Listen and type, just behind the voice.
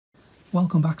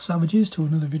Welcome back, Savages, to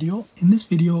another video. In this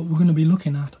video we're going to be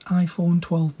looking at iPhone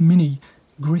 12 mini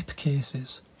grip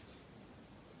cases.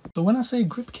 So when I say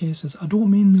grip cases, I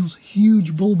don't mean those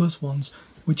huge bulbous ones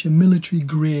which are military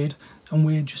grade and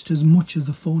weigh just as much as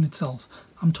the phone itself.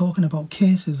 I'm talking about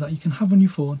cases that you can have on your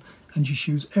phone and just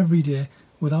use every day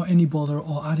without any bother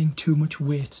or adding too much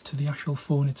weight to the actual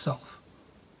phone itself.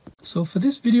 So for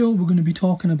this video we're going to be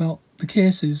talking about the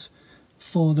cases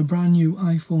for the brand new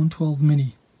iPhone 12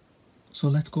 mini. So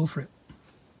let's go for it.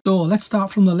 So let's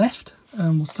start from the left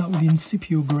and we'll start with the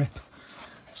Incipio grip.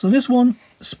 So this one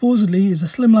supposedly is a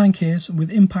slimline case with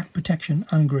impact protection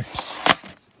and grips.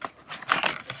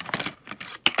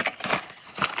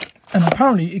 And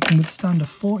apparently it can withstand a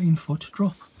 14-foot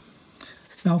drop.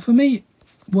 Now for me,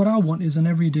 what I want is an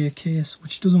everyday case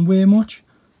which doesn't weigh much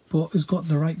but has got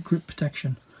the right grip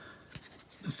protection.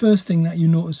 The first thing that you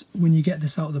notice when you get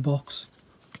this out of the box,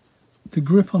 the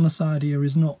grip on the side here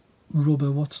is not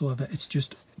rubber whatsoever, it's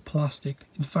just plastic.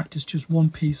 In fact, it's just one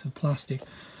piece of plastic.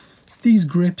 These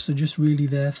grips are just really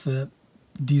there for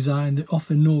design. They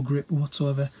offer no grip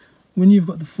whatsoever. When you've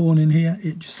got the phone in here,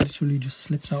 it just literally just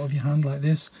slips out of your hand like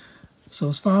this. So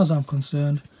as far as I'm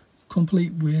concerned,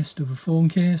 complete waste of a phone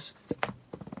case.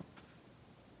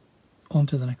 On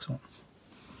to the next one.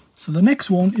 So the next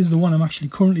one is the one I'm actually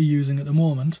currently using at the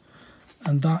moment,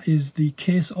 and that is the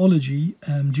Caseology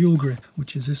dual grip,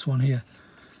 which is this one here.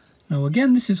 Now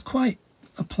again, this is quite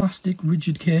a plastic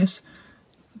rigid case,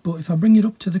 but if I bring it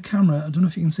up to the camera, I don't know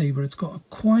if you can see, but it's got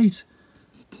quite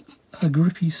a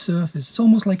grippy surface. It's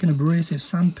almost like an abrasive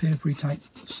sandpapery type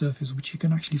surface which you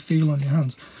can actually feel on your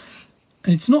hands.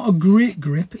 And it's not a great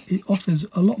grip, it offers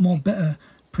a lot more better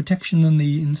protection than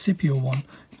the Incipio one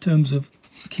in terms of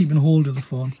keeping hold of the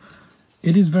phone.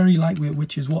 It is very lightweight,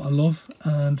 which is what I love,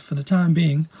 and for the time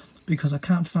being, because I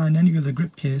can't find any other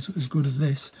grip case as good as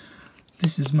this,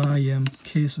 this is my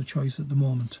case of choice at the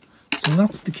moment. So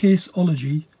that's the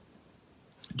Caseology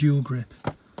dual grip.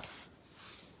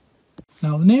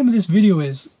 Now the name of this video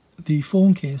is the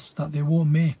phone case that they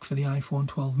won't make for the iPhone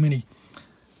 12 mini,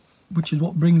 which is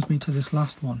what brings me to this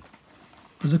last one.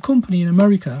 There's a company in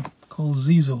America called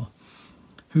Zizo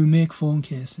who make phone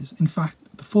cases. In fact,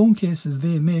 the phone cases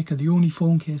they make are the only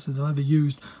phone cases I've ever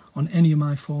used on any of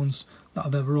my phones that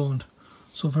I've ever owned.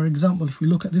 So for example, if we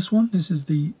look at this one, this is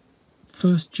the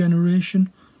first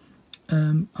generation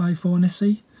iPhone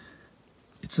SE.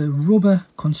 It's a rubber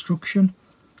construction.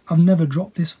 I've never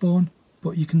dropped this phone,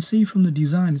 but you can see from the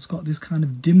design it's got this kind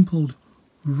of dimpled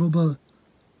rubber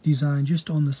design just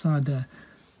on the side there.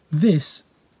 This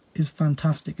is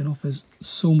fantastic and offers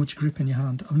so much grip in your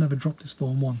hand. I've never dropped this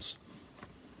phone once.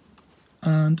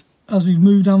 And as we've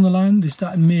moved down the line, they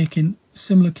started making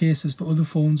similar cases for other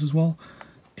phones as well.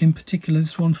 In particular,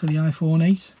 this one for the iPhone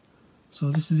 8. So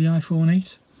this is the iPhone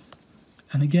 8.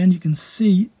 And again, you can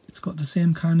see it's got the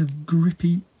same kind of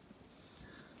grippy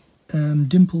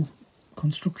dimple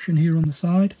construction here on the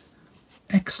side.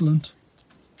 Excellent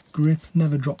grip.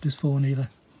 Never dropped this phone either.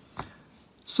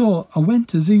 So I went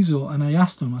to Zizo and I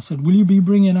asked them, I said, will you be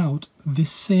bringing out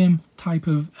this same type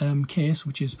of case,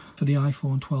 which is for the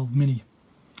iPhone 12 mini?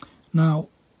 Now,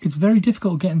 it's very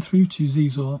difficult getting through to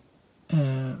Zizo,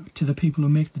 to the people who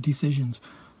make the decisions.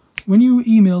 When you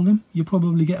email them, you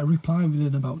probably get a reply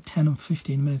within about 10 or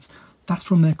 15 minutes. That's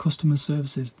from their customer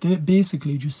services. They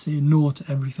basically just say no to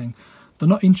everything. They're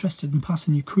not interested in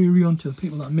passing your query on to the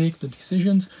people that make the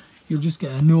decisions. You'll just get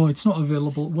a no, it's not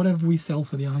available. Whatever we sell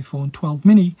for the iPhone 12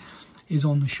 mini is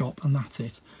on the shop and that's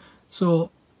it. So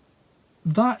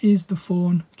that is the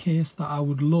phone case that I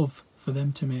would love for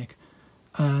them to make.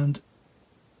 And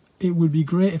it would be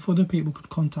great if other people could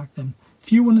contact them.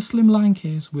 If you want a slimline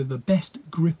case with the best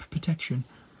grip protection,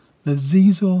 the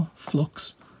Zizo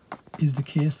Flux is the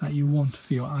case that you want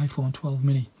for your iPhone 12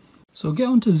 mini. So get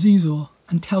onto Zizo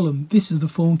and tell them this is the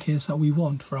phone case that we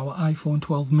want for our iPhone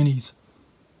 12 minis.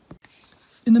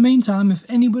 In the meantime, if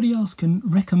anybody else can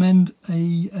recommend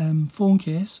a phone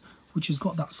case which has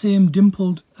got that same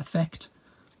dimpled effect,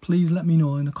 please let me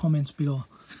know in the comments below.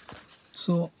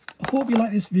 So I hope you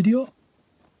like this video.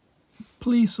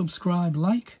 Please subscribe,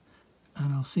 like,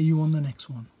 and I'll see you on the next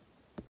one.